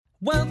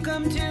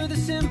Welcome to the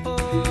Simple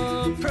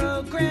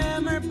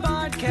Programmer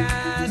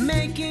Podcast,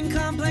 making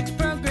complex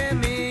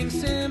programming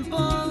simple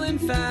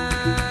and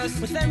fast,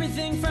 with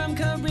everything from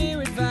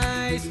career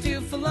advice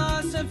to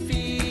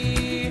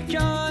philosophy.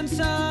 John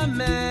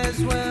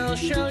Summers will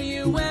show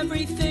you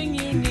everything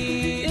you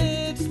need.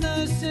 It's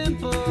the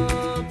Simple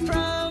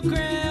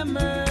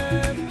Programmer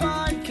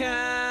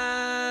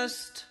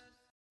Podcast.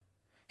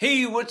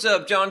 Hey, what's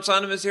up? John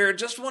Sonnemus here.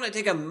 Just want to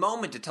take a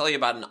moment to tell you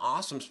about an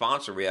awesome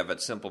sponsor we have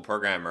at Simple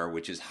Programmer,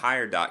 which is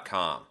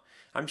Hired.com.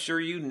 I'm sure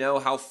you know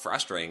how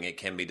frustrating it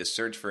can be to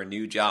search for a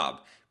new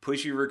job.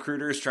 Pushy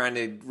recruiters trying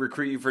to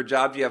recruit you for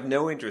jobs you have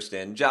no interest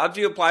in, jobs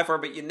you apply for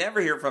but you never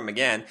hear from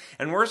again,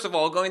 and worst of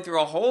all, going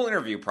through a whole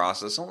interview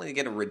process only to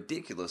get a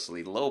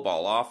ridiculously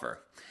lowball offer.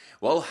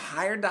 Well,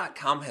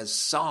 Hired.com has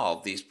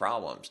solved these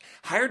problems.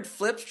 Hired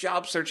flips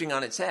job searching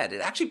on its head. It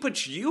actually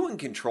puts you in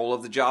control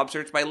of the job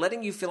search by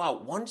letting you fill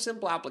out one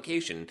simple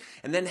application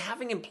and then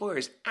having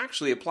employers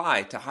actually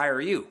apply to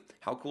hire you.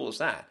 How cool is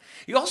that?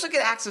 You also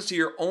get access to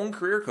your own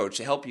career coach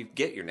to help you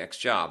get your next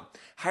job.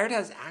 Hired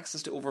has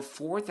access to over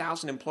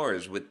 4,000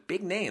 employers with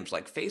big names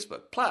like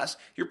Facebook. Plus,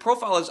 your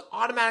profile is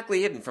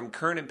automatically hidden from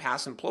current and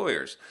past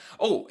employers.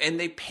 Oh, and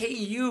they pay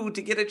you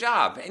to get a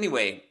job.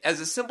 Anyway,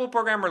 as a Simple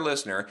Programmer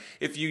listener,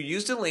 if you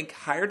use the link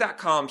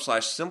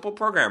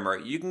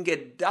hired.com/simpleprogrammer, you can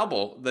get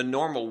double the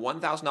normal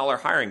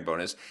 $1,000 hiring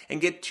bonus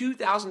and get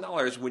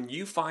 $2,000 when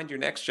you find your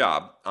next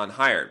job on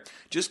Hired.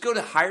 Just go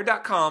to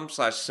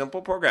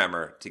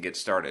hired.com/simpleprogrammer to get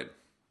started.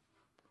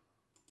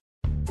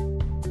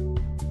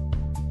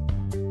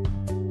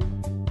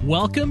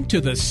 Welcome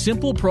to the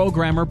Simple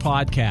Programmer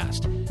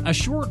Podcast, a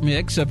short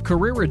mix of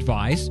career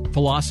advice,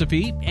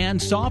 philosophy,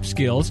 and soft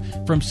skills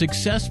from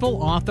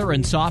successful author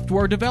and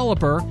software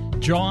developer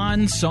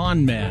John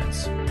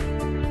Sonmez.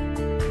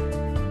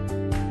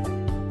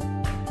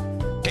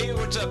 Hey,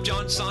 what's up?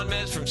 John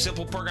Sonmez from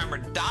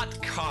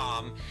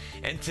SimpleProgrammer.com.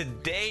 And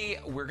today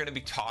we're going to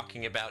be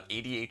talking about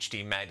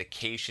ADHD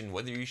medication,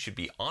 whether you should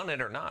be on it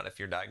or not if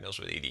you're diagnosed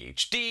with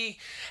ADHD.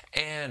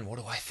 And what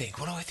do I think?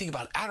 What do I think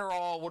about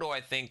Adderall? What do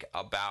I think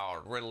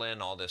about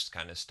Ritalin? All this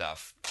kind of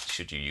stuff.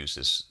 Should you use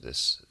this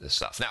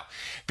stuff? Now,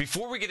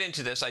 before we get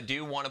into this, I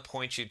do want to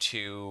point you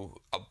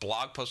to a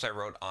blog post I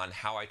wrote on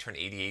how I turn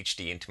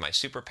ADHD into my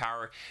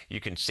superpower.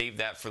 You can save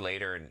that for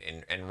later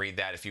and read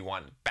that if you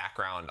want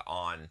background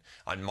on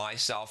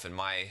myself and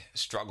my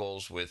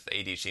struggles with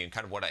ADHD and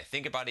kind of what I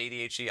think about ADHD.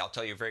 I'll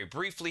tell you very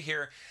briefly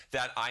here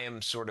that I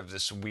am sort of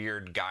this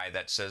weird guy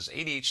that says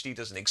ADHD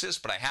doesn't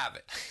exist, but I have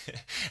it.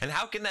 And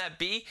how can that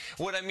be?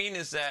 What I mean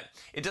is that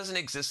it doesn't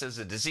exist as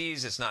a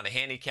disease. It's not a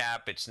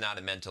handicap. It's not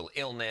a mental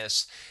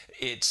illness.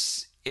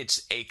 It's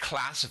a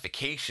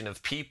classification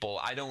of people.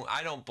 I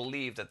don't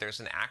believe that there's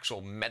an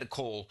actual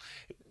medical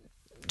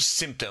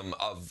symptom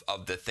of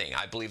the thing.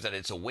 I believe that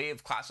it's a way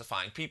of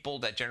classifying people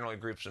that generally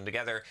groups them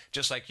together,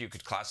 just like you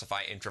could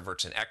classify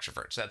introverts and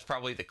extroverts. That's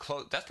probably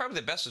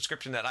the best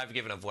description that I've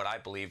given of what I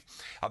believe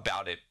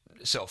about it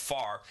so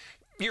far.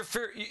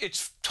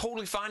 It's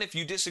totally fine if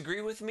you disagree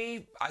with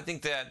me. I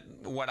think that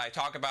what I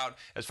talk about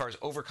as far as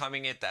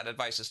overcoming it, that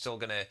advice is still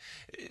gonna,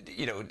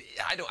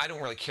 I don't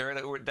really care.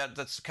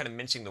 That's kind of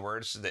mincing the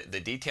words,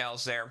 the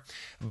details there,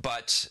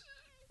 but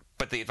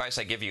the advice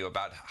I give you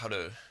about how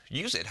to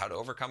use it, how to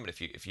overcome it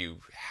if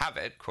you have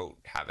it, quote,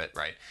 have it,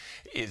 right,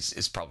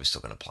 is probably still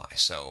going to apply.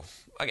 So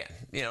again,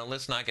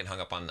 let's not get hung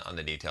up on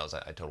the details.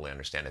 I totally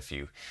understand if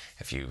you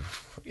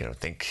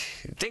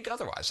think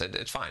otherwise.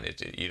 It's fine.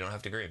 You don't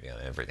have to agree with me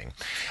on everything.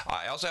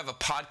 I also have a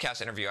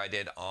podcast interview I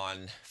did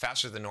on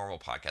Faster Than Normal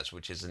podcast,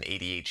 which is an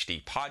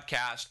ADHD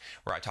podcast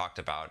where I talked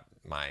about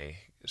my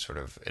sort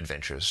of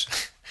adventures.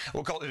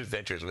 We'll call it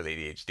adventures with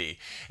ADHD.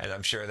 And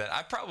I'm sure that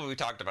I've probably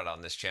talked about it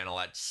on this channel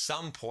at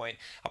some point.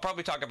 I'll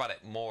probably talk about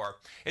it more.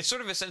 It's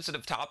sort of a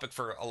sensitive topic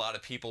for a lot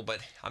of people, but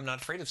I'm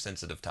not afraid of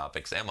sensitive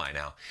topics, am I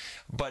now?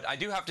 But I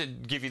do have to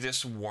give you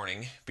this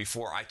warning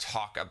before I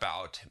talk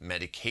about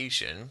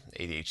medication,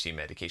 ADHD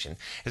medication,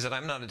 is that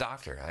I'm not a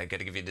doctor. I got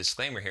to give you a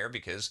disclaimer here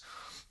because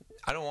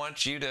I don't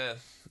want you to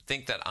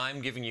think that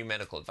I'm giving you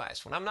medical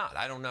advice when I'm not.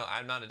 I don't know.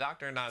 I'm not a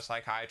doctor, not a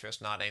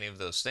psychiatrist, not any of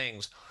those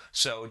things.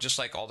 So just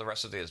like all the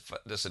rest of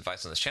this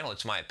advice on this channel,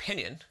 it's my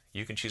opinion.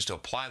 You can choose to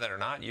apply that or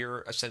not.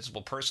 You're a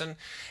sensible person,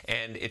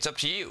 and it's up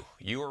to you.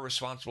 You are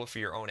responsible for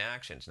your own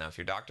actions. Now, if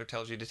your doctor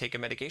tells you to take a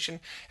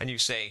medication and you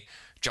say,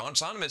 John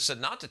Sonmez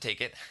said not to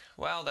take it,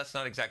 well, that's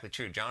not exactly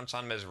true. John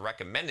Sonmez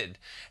recommended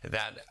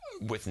that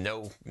with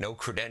no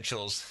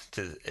credentials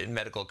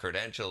medical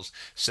credentials.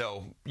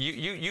 So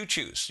you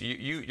choose.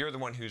 You're the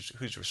one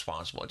who's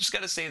responsible. I just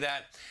got to say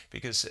that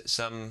because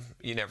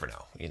you never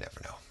know.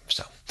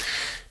 So.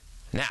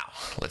 Now,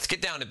 let's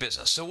get down to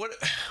business. So what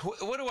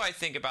do I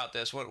think about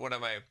this? Where do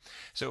I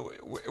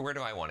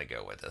want to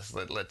go with this?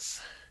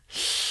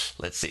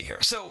 Let's see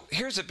here. So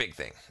here's a big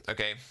thing,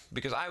 okay?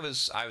 Because I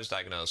was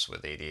diagnosed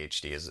with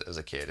ADHD as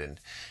a kid, and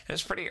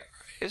it's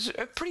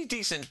a pretty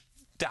decent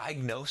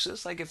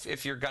diagnosis, like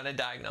if you're gonna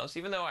diagnose,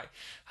 even though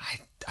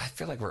I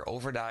feel like we're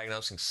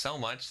over-diagnosing so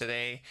much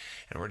today,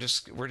 and we're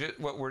just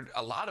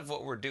a lot of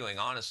what we're doing,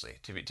 honestly,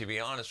 to be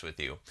honest with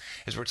you,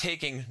 is we're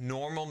taking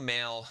normal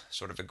male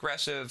sort of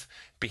aggressive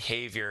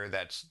behavior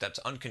that's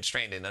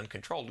unconstrained and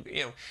uncontrolled.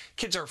 You know,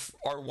 kids are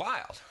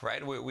wild,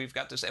 right? We've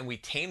got this, and we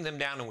tame them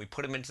down and we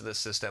put them into the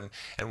system,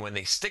 and when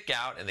they stick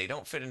out and they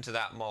don't fit into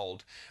that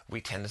mold,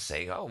 we tend to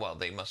say, oh well,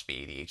 they must be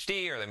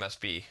ADHD, or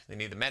they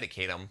need to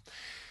medicate them.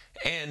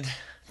 And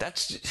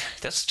that's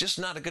just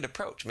not a good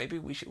approach. Maybe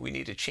we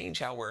need to change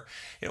how we're,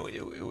 you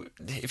know,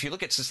 if you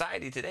look at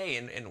society today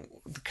and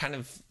kind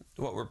of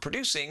what we're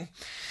producing,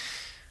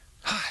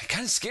 it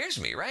kind of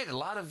scares me, right? A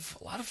lot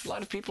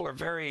of people are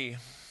very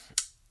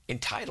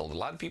entitled. A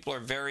lot of people are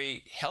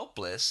very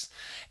helpless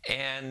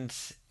and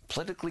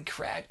politically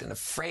correct and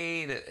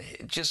afraid.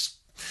 Just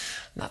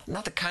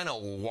not the kind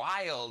of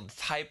wild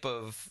type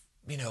of,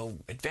 you know,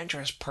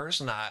 adventurous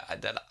person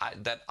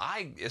that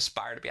I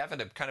aspire to be. I've had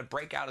to kind of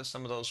break out of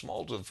some of those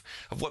molds of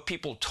what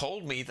people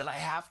told me that I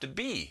have to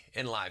be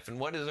in life and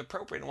what is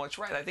appropriate and what's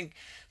right. I think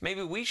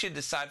maybe we should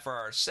decide for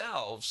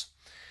ourselves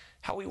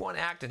how we want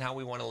to act and how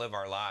we want to live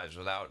our lives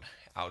without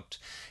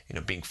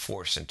being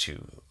forced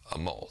into a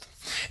mold.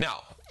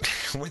 Now,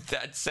 with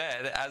that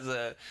said,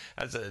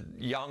 as a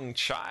young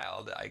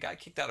child, I got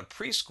kicked out of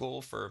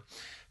preschool for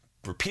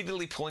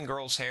repeatedly pulling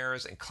girls'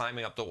 hairs and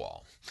climbing up the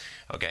wall.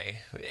 Okay,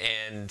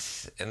 and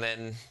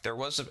then there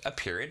was a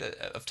period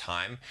of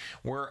time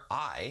where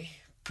I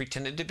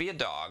pretended to be a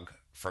dog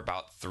for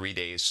about 3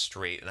 days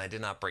straight, and I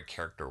did not break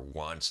character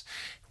once.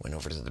 Went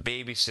over to the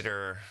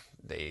babysitter.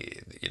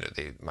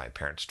 My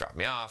parents dropped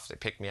me off. They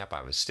picked me up.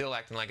 I was still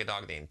acting like a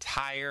dog the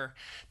entire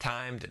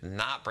time. Did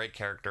not break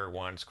character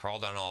once.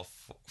 Crawled on all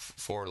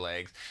four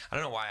legs. I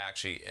don't know why I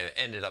actually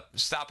ended up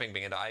stopping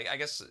being a dog. I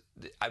guess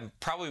I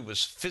probably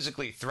was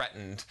physically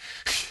threatened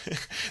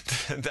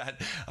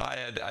that I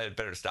had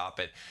better stop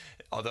it.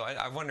 Although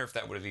I wonder if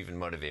that would have even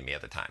motivated me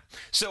at the time.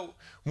 So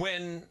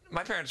when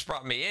my parents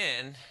brought me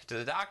in to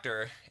the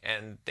doctor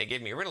and they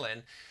gave me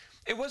Ritalin,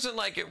 it wasn't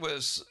like it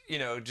was,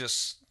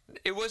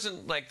 it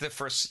wasn't like the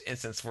first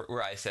instance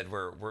where I said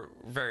we're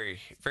very,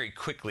 very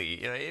quickly.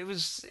 It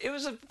was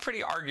a pretty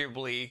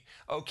arguably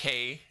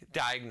okay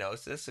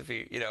diagnosis if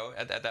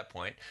at that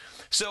point.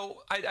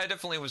 So I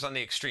definitely was on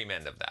the extreme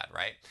end of that,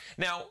 right?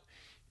 Now,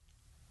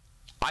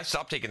 I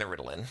stopped taking the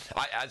Ritalin.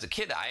 As a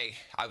kid,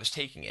 I was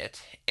taking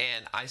it,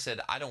 and I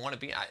said I don't want to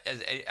be.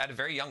 At a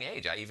very young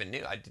age, I even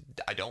knew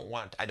I don't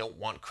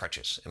want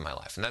crutches in my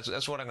life, and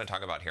that's what I'm going to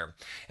talk about here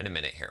in a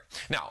minute here.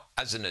 Now,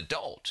 as an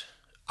adult,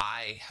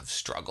 I have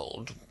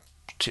struggled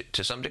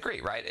to some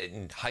degree, right?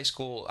 In high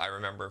school, I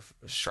remember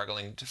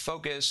struggling to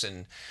focus,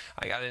 and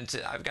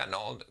I've gotten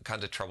all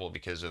kinds of trouble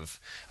because of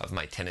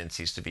my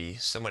tendencies to be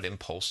somewhat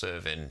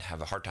impulsive and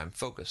have a hard time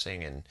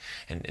focusing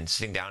and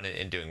sitting down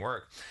and doing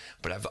work.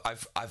 But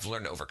I've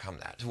learned to overcome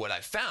that. What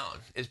I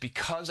found is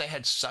because I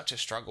had such a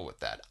struggle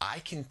with that, I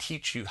can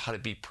teach you how to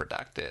be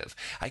productive.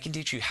 I can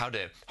teach you how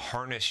to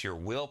harness your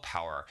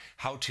willpower,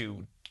 how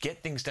to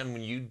get things done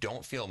when you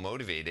don't feel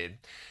motivated,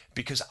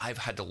 because I've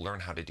had to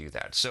learn how to do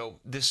that. So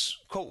this,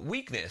 quote,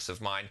 weakness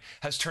of mine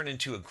has turned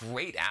into a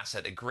great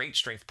asset, a great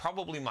strength,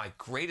 probably my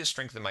greatest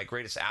strength and my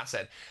greatest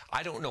asset.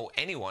 I don't know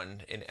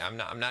anyone, and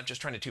I'm not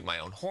just trying to toot my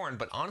own horn,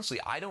 but honestly,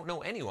 I don't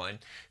know anyone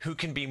who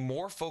can be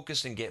more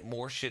focused and get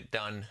more shit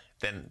done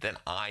than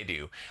I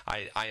do.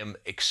 I am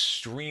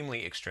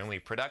extremely, extremely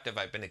productive.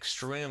 I've been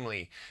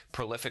extremely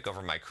prolific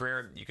over my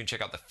career. You can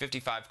check out the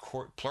 55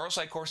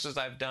 Pluralsight courses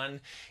I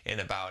did in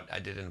about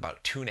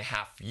 2.5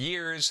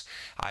 years.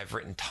 I've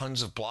written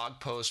tons of blog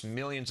posts,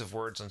 millions of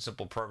words on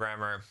Simple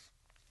Programmer.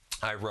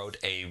 I wrote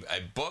a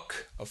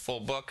book, a full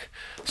book,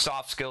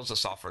 Soft Skills, the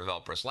Software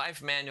Developer's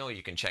Life Manual.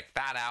 You can check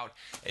that out.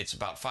 It's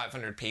about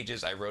 500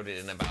 pages. I wrote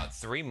it in about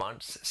 3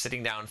 months,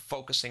 sitting down,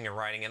 focusing and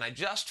writing. And I'm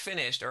just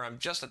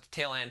at the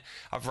tail end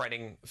of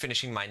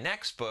finishing my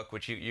next book,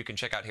 which you can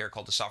check out here,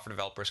 called The Software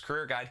Developer's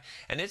Career Guide.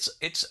 And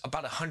it's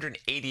about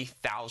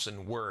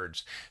 180,000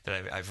 words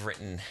that I've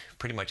written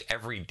pretty much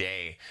every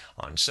day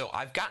on. So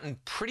I've gotten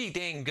pretty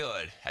dang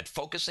good at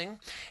focusing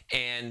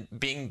and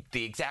being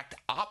the exact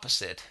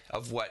opposite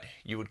of what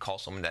you would call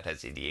someone that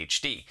has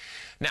ADHD.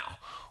 Now,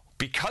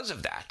 because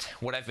of that,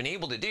 what I've been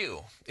able to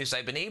do is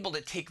I've been able to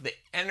take the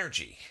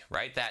energy,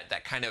 right,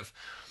 that kind of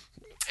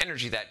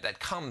energy that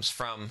comes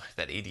from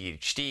that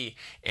ADHD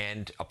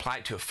and apply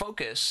it to a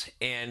focus,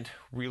 and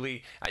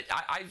really,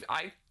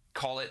 I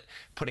call it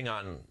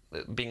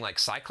being like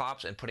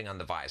Cyclops and putting on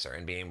the visor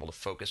and being able to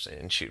focus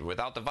and shoot.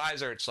 Without the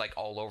visor, it's like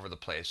all over the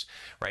place,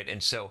 right?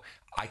 And so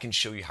I can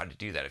show you how to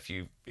do that. If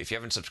you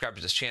haven't subscribed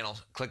to this channel,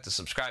 click the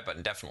subscribe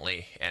button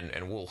definitely,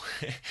 and we'll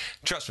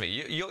trust me,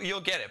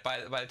 you'll get it by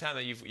the time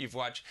that you've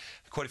watched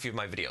quite a few of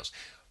my videos.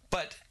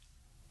 But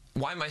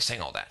why am I saying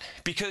all that?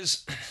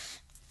 Because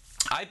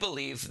I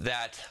believe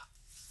that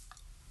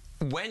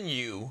when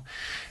you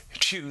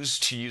choose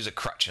to use a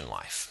crutch in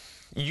life,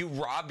 you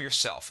rob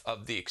yourself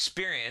of the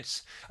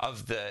experience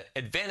of the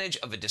advantage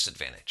of a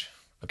disadvantage.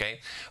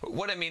 Okay?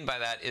 What I mean by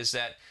that is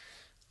that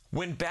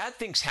When bad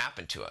things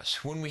happen to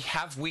us, when we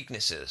have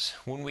weaknesses,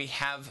 when we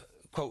have,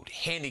 quote,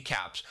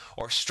 handicaps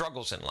or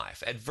struggles in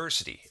life,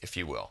 adversity, if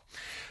you will,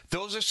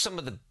 those are some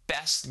of the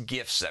best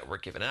gifts that we're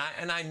given.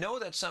 And I know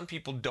that some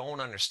people don't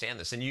understand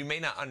this, and you may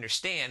not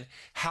understand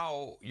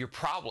how your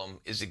problem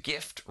is a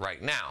gift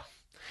right now.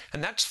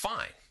 And that's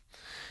fine.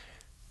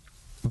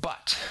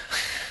 But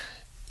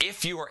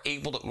if you are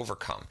able to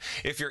overcome,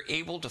 if you're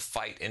able to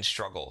fight and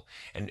struggle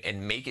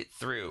and make it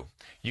through,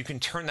 you can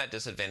turn that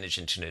disadvantage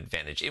into an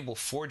advantage. It will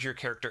forge your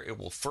character. It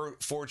will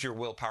forge your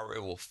willpower.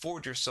 It will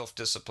forge your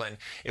self-discipline.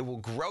 It will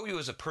grow you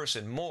as a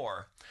person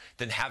more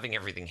than having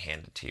everything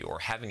handed to you or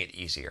having it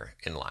easier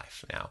in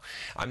life. Now,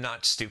 I'm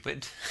not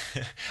stupid.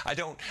 I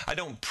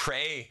don't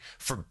pray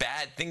for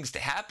bad things to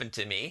happen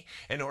to me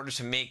in order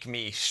to make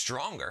me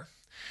stronger.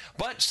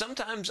 But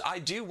sometimes I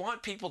do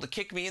want people to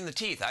kick me in the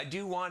teeth. I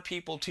do want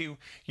people to,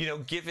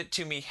 give it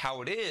to me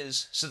how it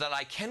is so that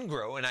I can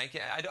grow. And I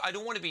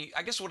don't want to be,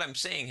 I guess what I'm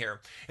saying here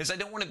is I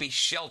don't want to be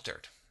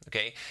sheltered.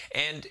 Okay.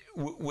 And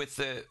with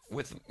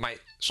my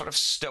sort of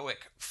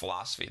stoic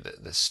philosophy,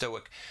 the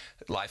stoic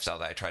lifestyle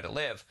that I try to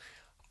live,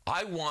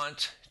 I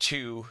want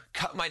to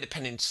cut my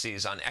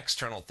dependencies on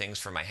external things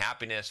for my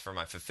happiness, for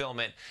my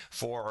fulfillment,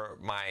 for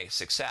my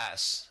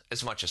success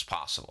as much as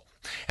possible.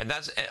 And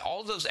that's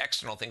all those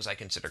external things I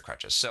consider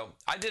crutches. So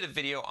I did a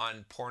video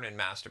on porn and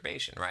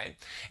masturbation, right?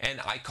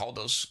 And I call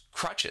those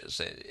crutches.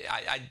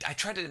 I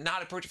try to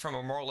not approach it from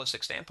a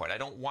moralistic standpoint. I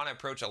don't want to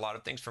approach a lot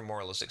of things from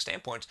moralistic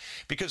standpoints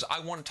because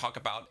I want to talk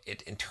about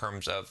it in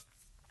terms of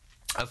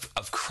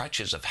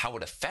crutches, of how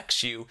it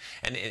affects you,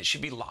 and it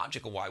should be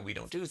logical why we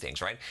don't do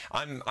things, right?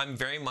 I'm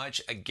very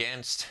much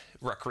against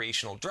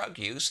recreational drug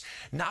use,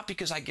 not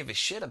because I give a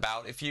shit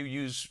about if you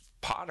use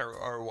pot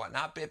or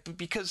whatnot, but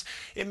because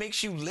it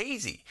makes you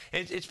lazy.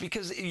 It's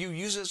because you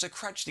use it as a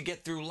crutch to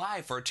get through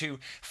life or to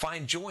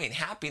find joy and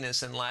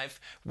happiness in life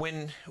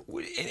and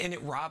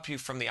it robs you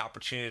from the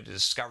opportunity to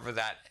discover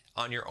that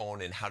on your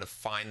own and how to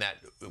find that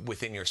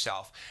within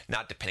yourself,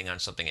 not depending on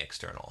something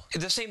external.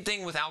 The same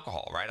thing with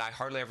alcohol, right? I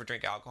hardly ever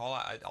drink alcohol.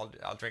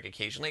 I'll drink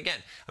occasionally.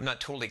 Again, I'm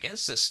not totally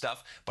against this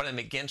stuff, but I'm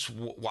against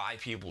why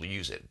people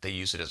use it. They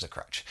use it as a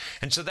crutch.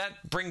 And so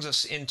that brings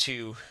us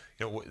into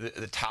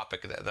the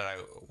topic that I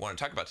want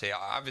to talk about today.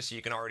 Obviously,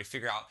 you can already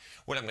figure out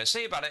what I'm going to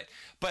say about it,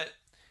 but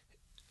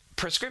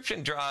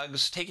prescription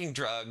drugs, taking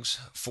drugs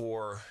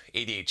for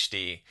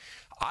ADHD,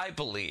 I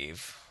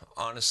believe,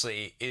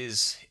 honestly,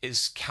 is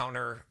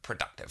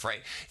counterproductive,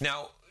 right?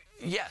 Now,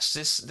 yes,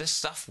 this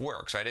stuff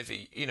works, right?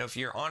 If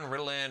you're on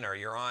Ritalin or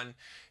you're on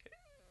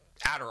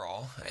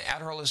Adderall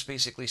is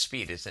basically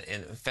speed. It's an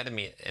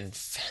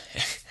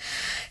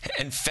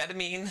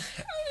amphetamine.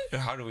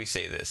 How do we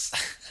say this?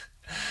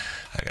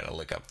 I gotta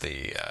look up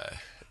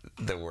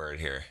the word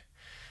here.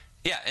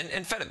 Yeah,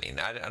 amphetamine.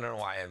 I don't know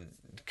why I'm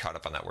caught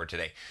up on that word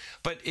today,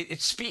 but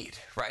it's speed,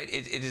 right?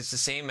 It is the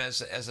same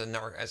as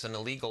an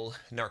illegal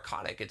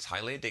narcotic. It's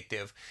highly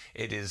addictive.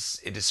 It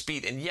is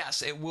speed, and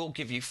yes, it will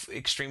give you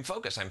extreme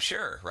focus, I'm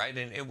sure, right?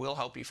 And it will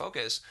help you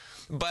focus,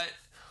 but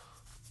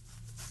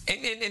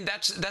and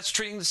that's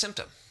treating the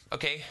symptom,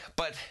 okay?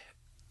 But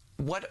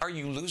what are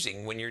you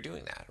losing when you're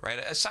doing that, right?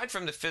 Aside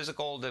from the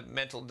physical, the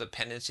mental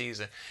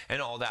dependencies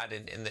and all that,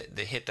 and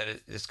the hit that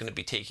it's going to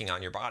be taking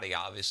on your body,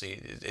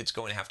 obviously, it's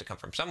going to have to come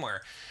from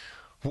somewhere.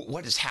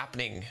 What is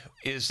happening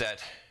is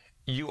that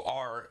you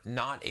are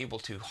not able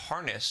to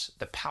harness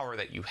the power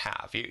that you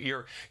have.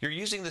 You're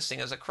using this thing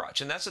as a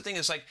crutch. And that's the thing,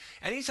 is like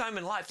anytime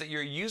in life that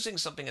you're using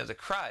something as a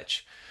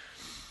crutch,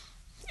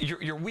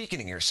 you're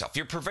weakening yourself.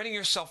 You're preventing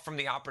yourself from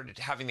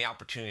having the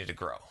opportunity to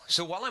grow.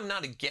 So while I'm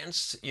not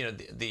against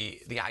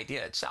the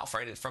idea itself,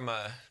 right? From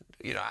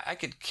I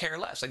could care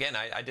less. Again,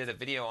 I did a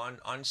video on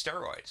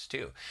steroids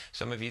too.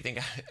 Some of you think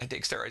I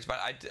take steroids, but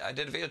I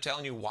did a video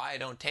telling you why I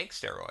don't take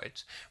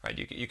steroids, right?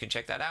 You can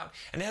check that out.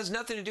 And it has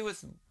nothing to do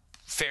with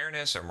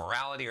fairness or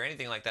morality or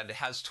anything like that. It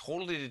has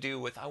totally to do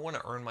with I want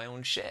to earn my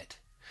own shit.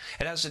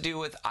 It has to do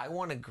with I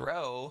want to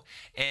grow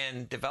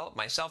and develop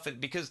myself,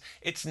 because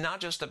it's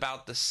not just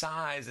about the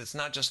size. It's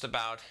not just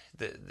about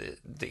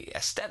the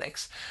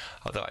aesthetics,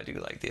 although I do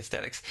like the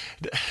aesthetics.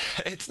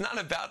 It's not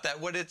about that.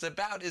 What it's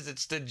about is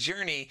it's the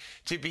journey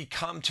to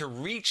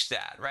reach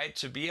that, right?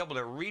 To be able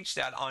to reach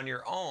that on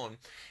your own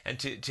and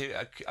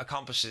to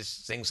accomplish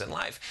these things in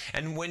life.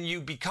 And when you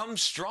become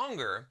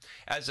stronger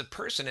as a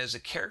person, as a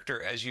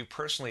character, as you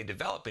personally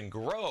develop and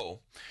grow,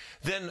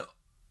 then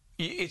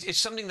it's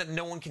something that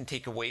no one can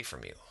take away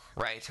from you,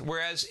 right?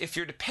 Whereas if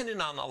you're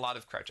dependent on a lot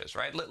of crutches,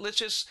 right? Let's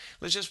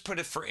just put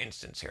it for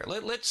instance here.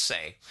 Let's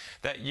say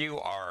that you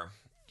are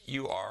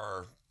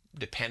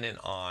dependent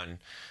on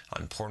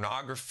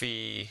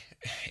pornography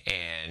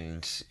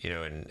and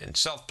and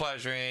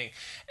self-pleasuring,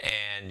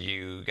 and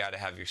you got to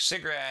have your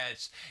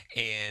cigarettes,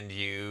 and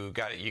you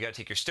got to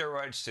take your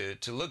steroids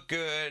to look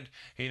good,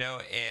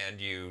 and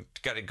you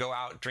got to go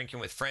out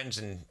drinking with friends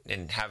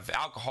and have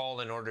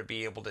alcohol in order to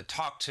be able to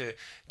talk to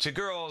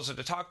girls or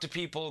to talk to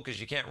people, because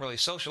you can't really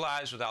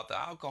socialize without the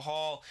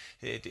alcohol.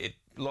 It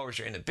lowers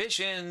your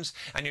inhibitions,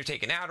 and you're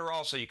taking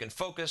Adderall so you can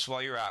focus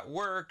while you're at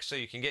work, so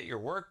you can get your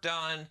work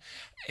done.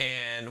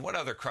 And what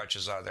other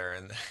crutches are there?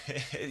 And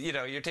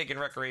you're taking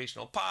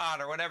recreational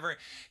pot or whatever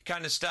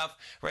kind of stuff,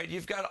 right?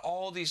 You've got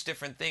all these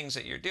different things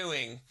that you're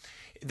doing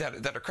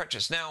that are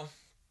crutches. Now,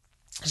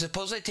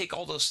 suppose I take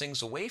all those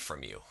things away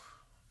from you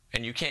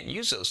and you can't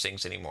use those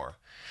things anymore.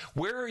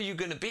 Where are you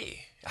going to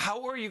be?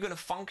 How are you going to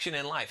function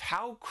in life?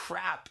 How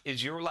crap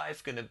is your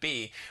life going to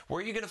be?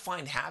 Where are you going to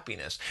find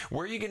happiness? How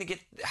are you going to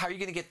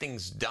get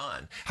things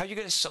done? How are you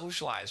going to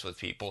socialize with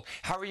people?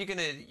 How are you going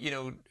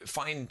to,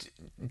 find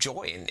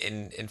joy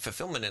and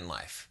fulfillment in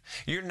life?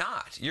 You're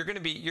not.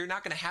 You're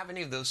not going to have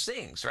any of those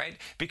things, right?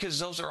 Because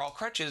those are all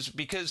crutches.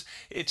 Because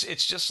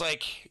it's just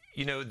like,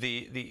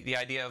 the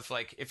idea of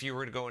like if you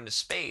were to go into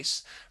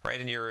space,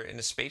 right? And you're in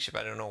a spaceship.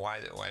 I don't know why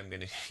I'm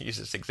going to use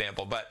this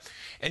example,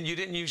 and you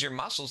didn't use your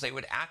muscles, they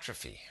would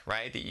atrophy.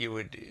 Right? That you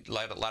would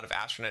let a lot of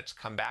astronauts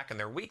come back and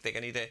they're weak.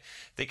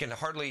 They can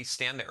hardly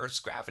stand the Earth's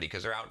gravity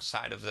because they're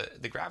outside of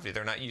the gravity.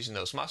 They're not using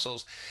those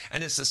muscles.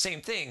 And it's the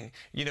same thing,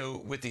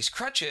 with these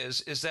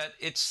crutches, is that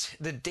it's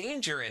the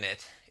danger in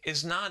it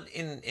is not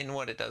in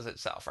what it does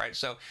itself, right?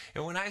 So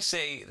when I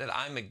say that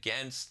I'm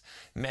against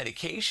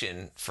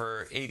medication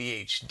for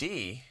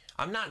ADHD,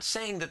 I'm not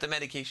saying that the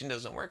medication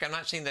doesn't work. I'm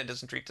not saying that it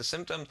doesn't treat the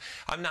symptoms.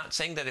 I'm not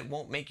saying that it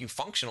won't make you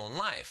functional in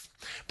life.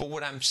 But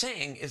what I'm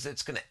saying is that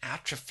it's going to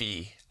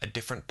atrophy a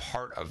different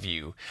part of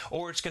you,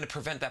 or it's going to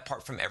prevent that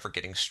part from ever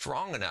getting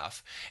strong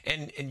enough.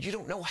 And you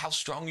don't know how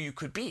strong you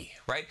could be,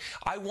 right?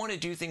 I want to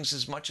do things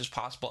as much as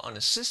possible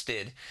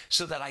unassisted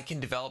so that I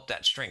can develop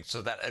that strength,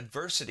 so that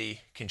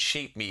adversity can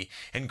shape me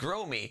and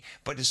grow me.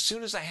 But as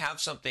soon as I have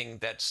something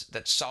that's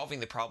solving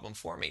the problem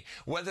for me,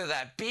 whether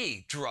that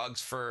be drugs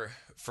for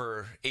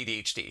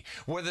ADHD,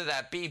 whether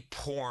that be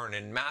porn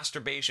and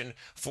masturbation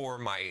for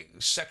my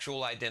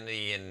sexual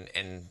identity and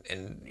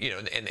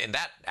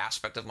that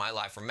aspect of my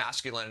life, or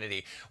masculinity,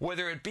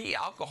 whether it be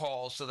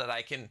alcohol so that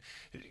I can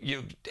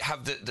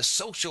have the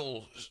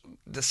social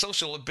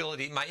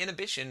ability, my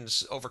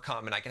inhibitions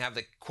overcome, and I can have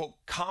the quote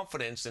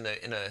confidence in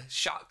a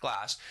shot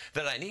glass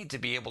that I need to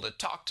be able to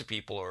talk to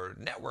people or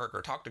network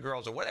or talk to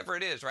girls or whatever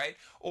it is, right?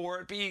 Or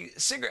it be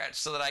cigarettes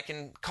so that I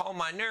can calm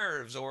my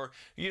nerves, or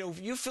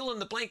you fill in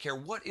the blank here.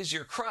 What is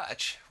your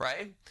crutch,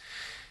 right?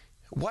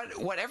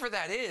 Whatever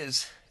that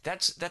is,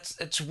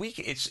 that's weak.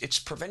 It's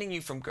preventing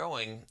you from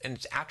growing, and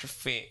it's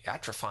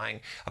atrophying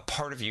a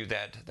part of you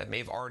that may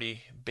have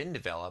already been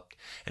developed.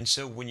 And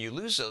so when you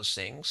lose those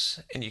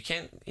things, and you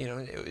can't,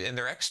 and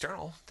they're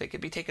external, they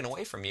could be taken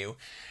away from you.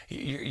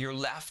 You're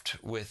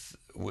left with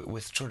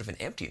sort of an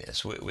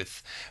emptiness.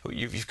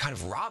 You've kind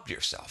of robbed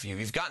yourself.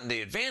 You've gotten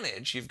the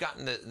advantage. You've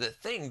gotten the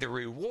thing, the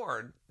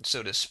reward,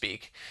 so to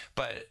speak,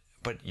 but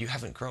you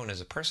haven't grown as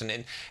a person.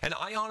 And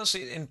I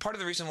honestly, and part of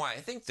the reason why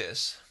I think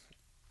this,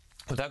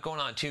 without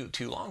going on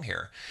too long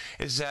here,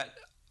 is that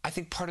I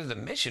think part of the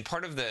mission,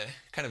 part of the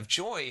kind of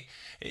joy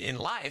in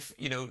life,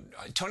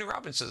 Tony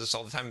Robbins says this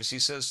all the time, is he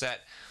says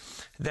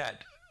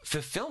that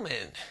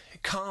fulfillment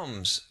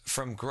comes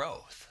from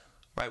growth,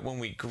 right? When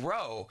we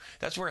grow,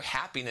 that's where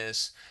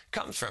happiness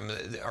comes from,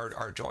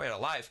 our joy out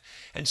of life.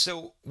 And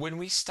so when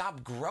we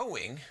stop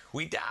growing,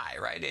 we die,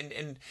 right?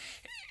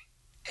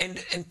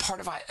 And part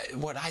of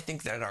what I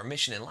think that our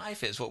mission in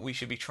life is, what we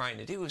should be trying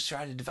to do, is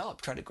try to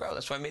develop, try to grow.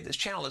 That's why I made this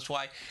channel. That's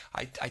why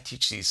I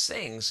teach these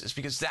things, is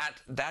because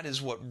that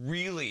is what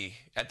really,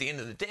 at the end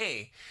of the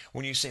day,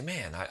 when you say,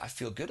 man, I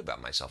feel good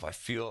about myself, I'm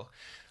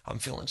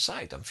feeling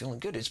psyched, I'm feeling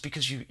good, it's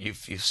because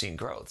you've seen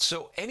growth.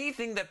 So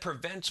anything that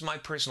prevents my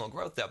personal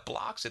growth, that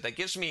blocks it, that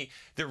gives me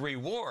the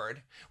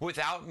reward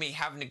without me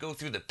having to go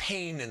through the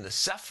pain and the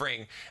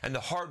suffering and the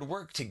hard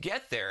work to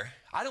get there,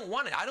 I don't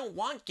want it. I don't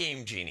want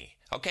Game Genie.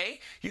 Okay?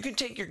 You can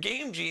take your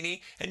Game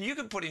Genie and you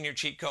can put in your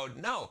cheat code.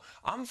 No,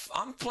 I'm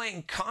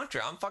playing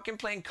Contra. I'm fucking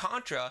playing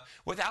Contra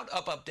without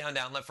up, down,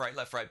 left,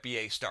 right,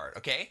 BA start.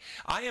 Okay?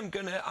 I'm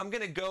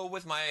gonna go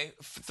with my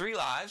 3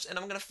 lives, and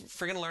I'm gonna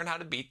friggin' learn how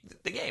to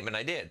beat the game. And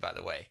I did, by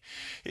the way.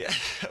 Yeah,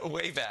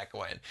 way back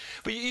when.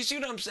 But you see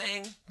what I'm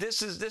saying?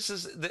 This is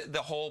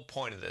the whole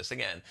point of this.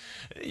 Again,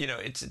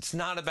 it's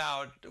not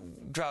about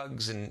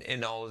drugs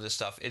and all of this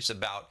stuff. It's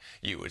about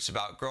you. It's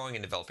about growing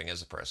and developing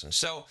as a person.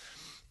 So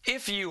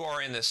if you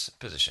are in this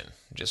position,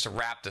 just to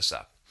wrap this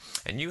up,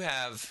 and you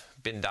have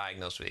been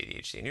diagnosed with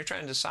ADHD, and you're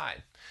trying to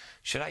decide,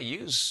 should I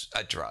use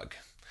a drug?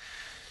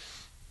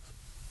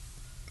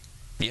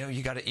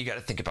 You got to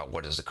think about,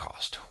 what is the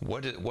cost?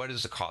 What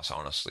is the cost,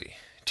 honestly,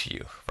 to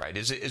you, right?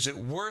 Is it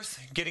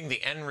worth getting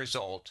the end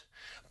result,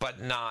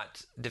 but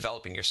not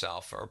developing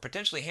yourself, or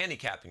potentially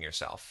handicapping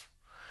yourself?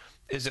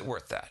 Is it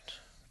worth that?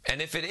 And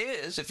if it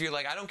is, if you're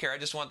like, I don't care, I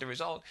just want the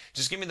result,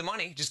 just give me the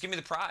money, just give me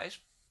the prize.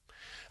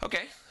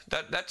 Okay,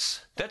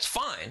 that's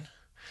fine,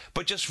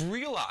 but just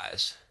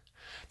realize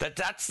that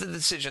that's the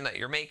decision that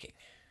you're making.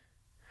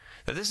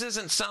 That this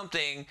isn't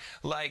something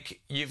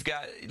like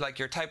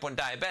you're type 1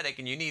 diabetic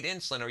and you need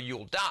insulin or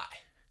you'll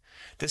die.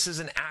 This is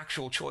an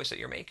actual choice that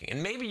you're making.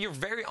 And maybe you're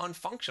very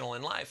unfunctional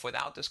in life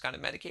without this kind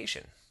of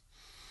medication.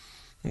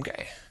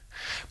 Okay,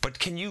 but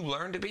can you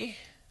learn to be?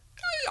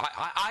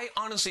 I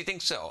honestly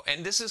think so.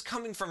 And this is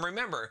coming from,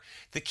 remember,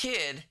 the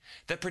kid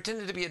that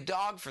pretended to be a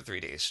dog for 3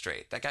 days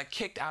straight, that got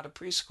kicked out of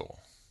preschool.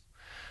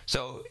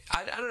 So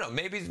I don't know,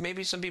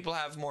 maybe some people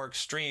have more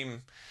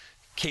extreme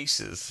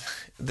cases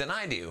than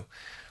I do,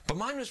 but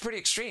mine was pretty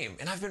extreme,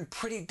 and I've been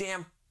pretty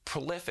damn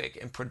prolific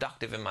and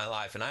productive in my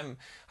life. And I'm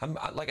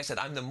like I said,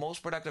 I'm the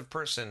most productive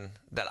person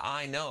that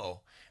I know,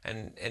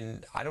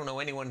 and I don't know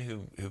anyone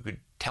who could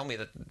tell me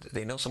that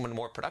they know someone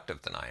more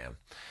productive than I am.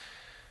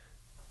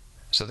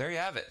 So there you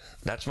have it.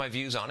 That's my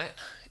views on it.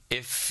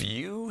 If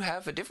you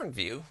have a different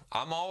view,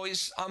 I'm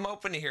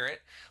open to hear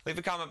it. Leave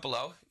a comment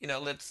below.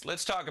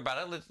 Let's talk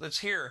about it. Let's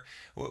hear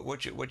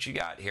what you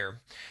got here.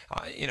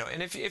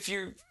 And if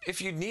you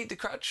need the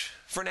crutch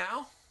for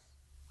now,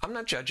 I'm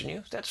not judging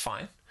you. That's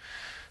fine.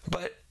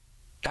 But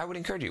I would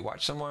encourage you,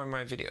 watch some more of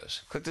my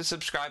videos. Click the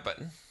subscribe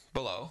button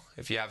below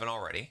if you haven't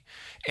already,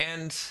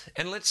 and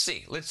let's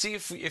see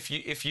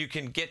if you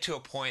can get to a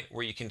point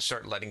where you can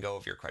start letting go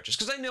of your crutches,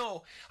 because I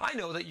know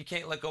that you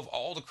can't let go of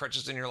all the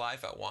crutches in your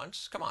life at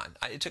once. Come on,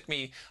 it took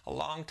me a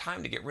long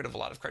time to get rid of a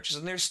lot of crutches,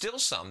 and there's still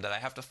some that I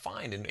have to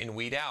find and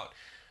weed out.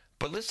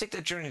 But let's take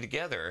that journey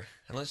together,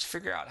 and let's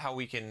figure out how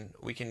we can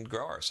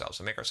grow ourselves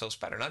and make ourselves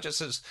better, not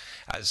just as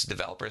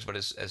developers, but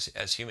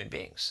as human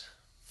beings.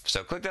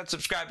 So click that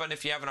subscribe button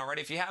if you haven't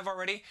already. If you have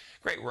already,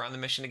 great, we're on the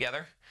mission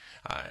together.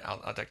 I'll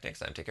talk to you next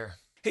time. Take care.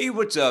 Hey,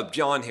 what's up?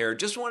 John here.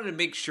 Just wanted to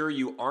make sure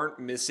you aren't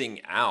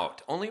missing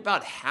out. Only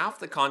about half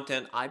the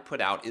content I put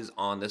out is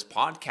on this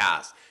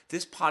podcast.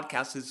 This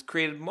podcast is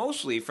created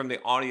mostly from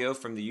the audio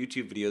from the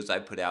YouTube videos I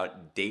put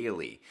out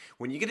daily.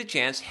 When you get a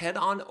chance, head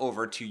on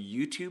over to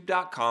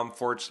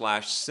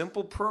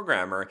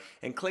youtube.com/simpleprogrammer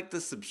and click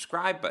the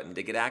subscribe button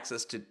to get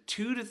access to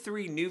 2 to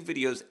 3 new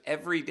videos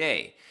every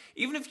day.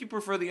 Even if you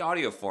prefer the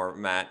audio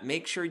format,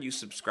 make sure you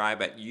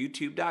subscribe at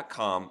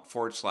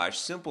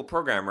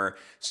youtube.com/simpleprogrammer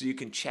so you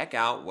can check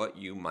out what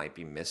you might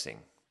be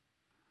missing.